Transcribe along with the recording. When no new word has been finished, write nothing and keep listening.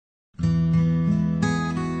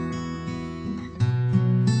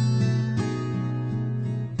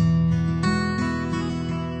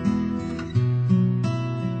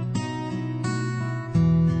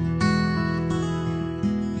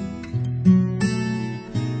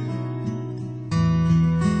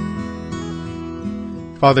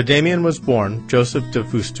Father Damien was born Joseph de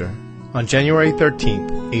Veuster on January 13,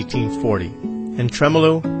 1840, in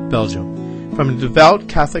Tremelo, Belgium, from a devout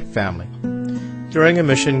Catholic family. During a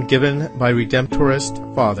mission given by Redemptorist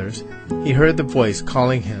fathers, he heard the voice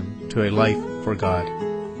calling him to a life for God.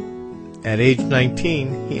 At age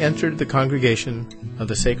 19, he entered the congregation of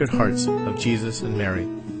the Sacred Hearts of Jesus and Mary,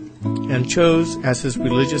 and chose as his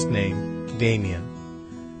religious name Damien,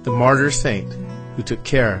 the martyr saint who took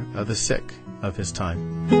care of the sick of his time.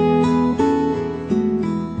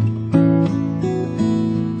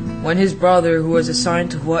 When his brother, who was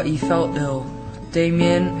assigned to Hawaii, fell ill,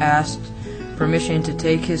 Damien asked permission to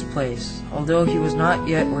take his place, although he was not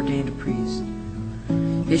yet ordained a priest.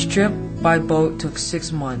 His trip by boat took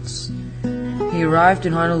 6 months. He arrived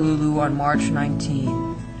in Honolulu on March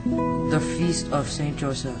 19, the feast of Saint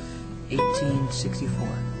Joseph, 1864.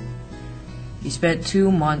 He spent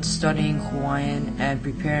 2 months studying Hawaiian and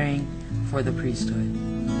preparing for the priesthood.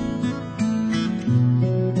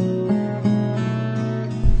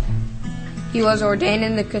 He was ordained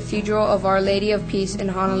in the Cathedral of Our Lady of Peace in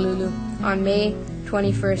Honolulu on May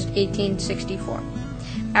 21, 1864.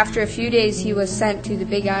 After a few days, he was sent to the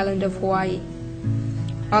Big Island of Hawaii.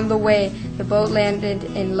 On the way, the boat landed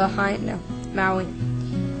in Lahaina, Maui.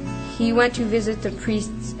 He went to visit the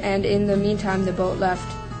priests, and in the meantime the boat left.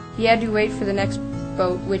 He had to wait for the next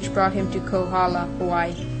boat, which brought him to Kohala,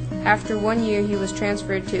 Hawaii. After 1 year, he was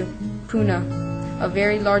transferred to Puna, a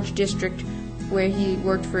very large district where he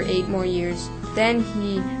worked for 8 more years. Then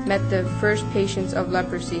he met the first patients of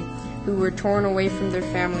leprosy, who were torn away from their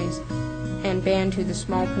families and banned to the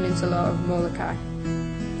small peninsula of Molokai.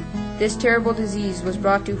 This terrible disease was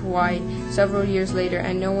brought to Hawaii several years later,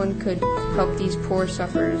 and no one could help these poor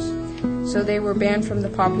sufferers. So they were banned from the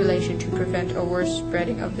population to prevent a worse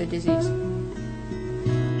spreading of the disease.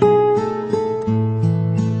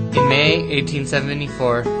 In May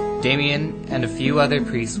 1874, Damien and a few other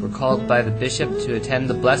priests were called by the bishop to attend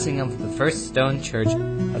the blessing of the first stone church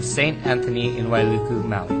of Saint Anthony in Wailuku,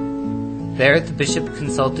 Maui. There, the bishop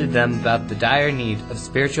consulted them about the dire need of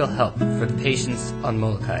spiritual help for the patients on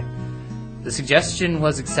Molokai. The suggestion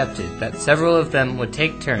was accepted that several of them would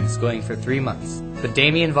take turns going for 3 months, but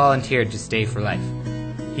Damien volunteered to stay for life.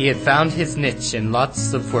 He had found his niche and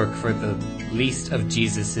lots of work for the least of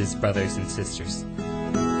Jesus' brothers and sisters.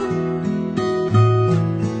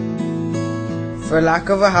 For lack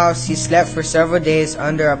of a house, he slept for several days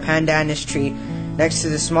under a pandanus tree next to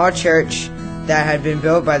the small church that had been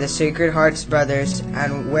built by the Sacred Hearts brothers,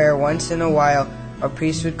 and where once in a while a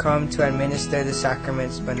priest would come to administer the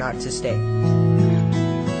sacraments but not to stay.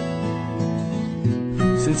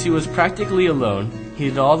 Since he was practically alone, he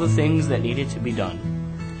did all the things that needed to be done.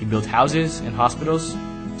 He built houses and hospitals,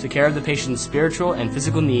 took care of the patient's spiritual and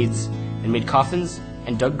physical needs, and made coffins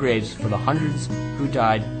and dug graves for the hundreds who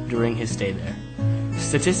died during his stay there.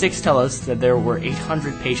 Statistics tell us that there were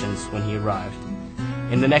 800 patients when he arrived.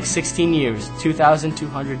 In the next 16 years,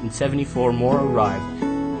 2,274 more arrived,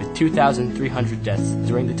 with 2,300 deaths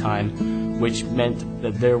during the time, which meant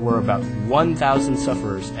that there were about 1,000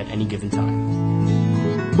 sufferers at any given time.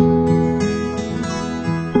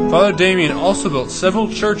 Father Damien also built several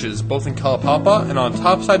churches both in Kalapapa and on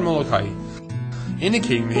topside Molokai,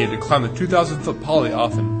 indicating that he had to climb the 2,000-foot pali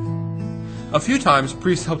often. A few times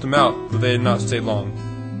priests helped him out, but they did not stay long.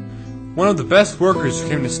 One of the best workers who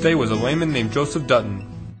came to stay was a layman named Joseph Dutton.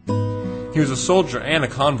 He was a soldier and a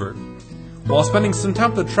convert. While spending some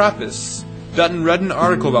time with the Trappists, Dutton read an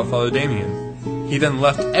article about Father Damien. He then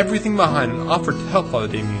left everything behind and offered to help Father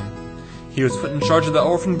Damien. He was put in charge of the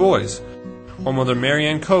orphan boys, while Mother Mary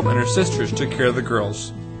Ann Cope and her sisters took care of the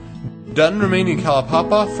girls. Dutton remained in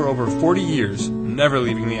Kalapapa for over 40 years, never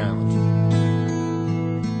leaving the island.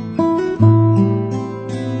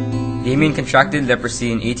 Damien contracted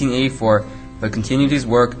leprosy in 1884, but continued his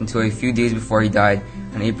work until a few days before he died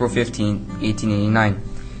on April 15, 1889.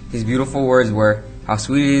 His beautiful words were, "How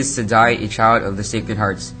sweet it is to die a child of the Sacred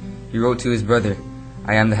Hearts." He wrote to his brother,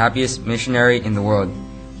 "I am the happiest missionary in the world."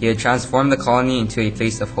 He had transformed the colony into a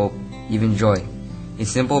place of hope, even joy. A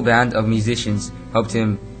simple band of musicians helped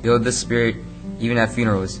him build the spirit even at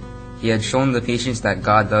funerals. He had shown the patients that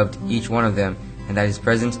God loved each one of them, and that his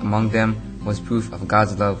presence among them was proof of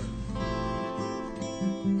God's love.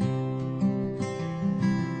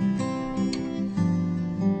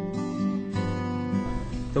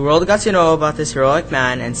 The world got to know about this heroic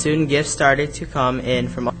man, and soon gifts started to come in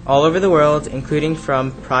from all over the world, including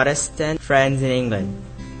from Protestant friends in England.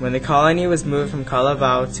 When the colony was moved from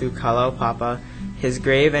Kalavao to Kalaupapa, his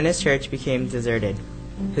grave and his church became deserted.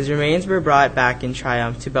 His remains were brought back in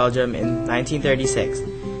triumph to Belgium in 1936.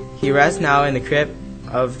 He rests now in the crypt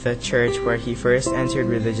of the church where he first entered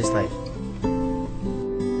religious life.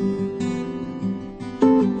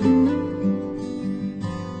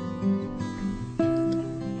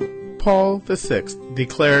 Paul VI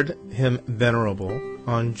declared him venerable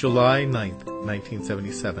on July 9,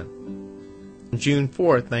 1977. On June 4,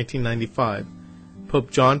 1995, Pope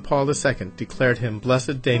John Paul II declared him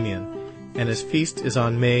Blessed Damien, and his feast is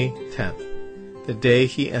on May 10th, the day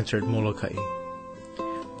he entered Molokai.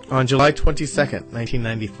 On July 22,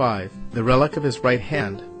 1995, the relic of his right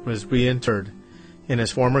hand was reinterred in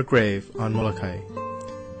his former grave on Molokai,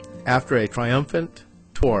 after a triumphant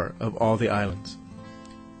tour of all the islands.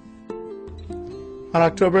 On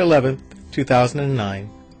October 11, 2009,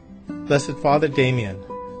 Blessed Father Damien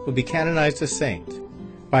will be canonized a saint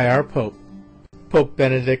by our Pope, Pope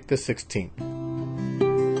Benedict XVI.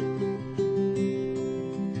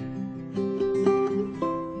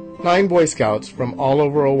 9 Boy Scouts from all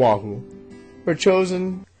over Oahu were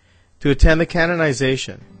chosen to attend the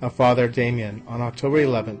canonization of Father Damien on October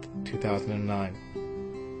 11, 2009.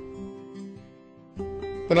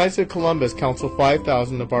 The Knights of Columbus Council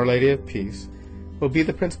 5000 of Our Lady of Peace will be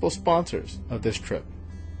the principal sponsors of this trip.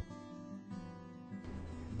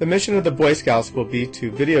 The mission of the Boy Scouts will be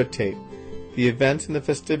to videotape the events and the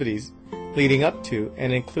festivities leading up to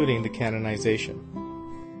and including the canonization.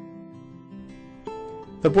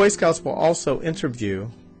 The Boy Scouts will also interview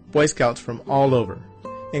Boy Scouts from all over,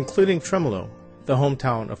 including Tremolo, the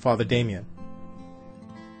hometown of Father Damien.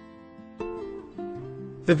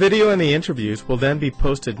 The video and the interviews will then be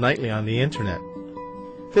posted nightly on the internet.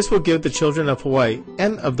 This will give the children of Hawaii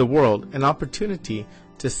and of the world an opportunity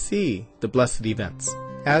to see the blessed events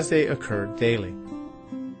as they occur daily.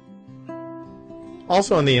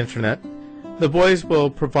 Also on the internet, the boys will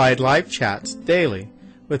provide live chats daily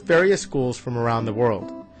with various schools from around the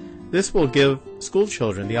world. This will give school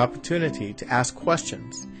children the opportunity to ask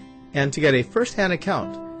questions and to get a first-hand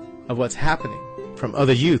account of what's happening from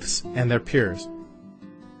other youths and their peers.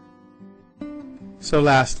 So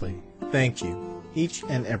lastly, thank you, each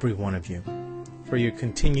and every one of you, for your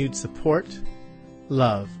continued support,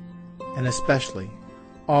 love, and especially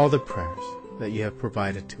all the prayers that you have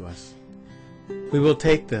provided to us. We will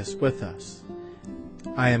take this with us.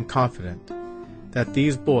 I am confident that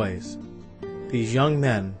these boys, these young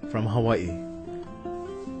men from Hawaii,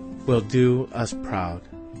 will do us proud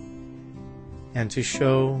and to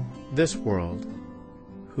show this world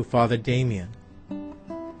who Father Damien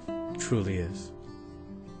truly is.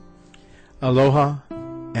 Aloha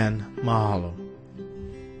and mahalo.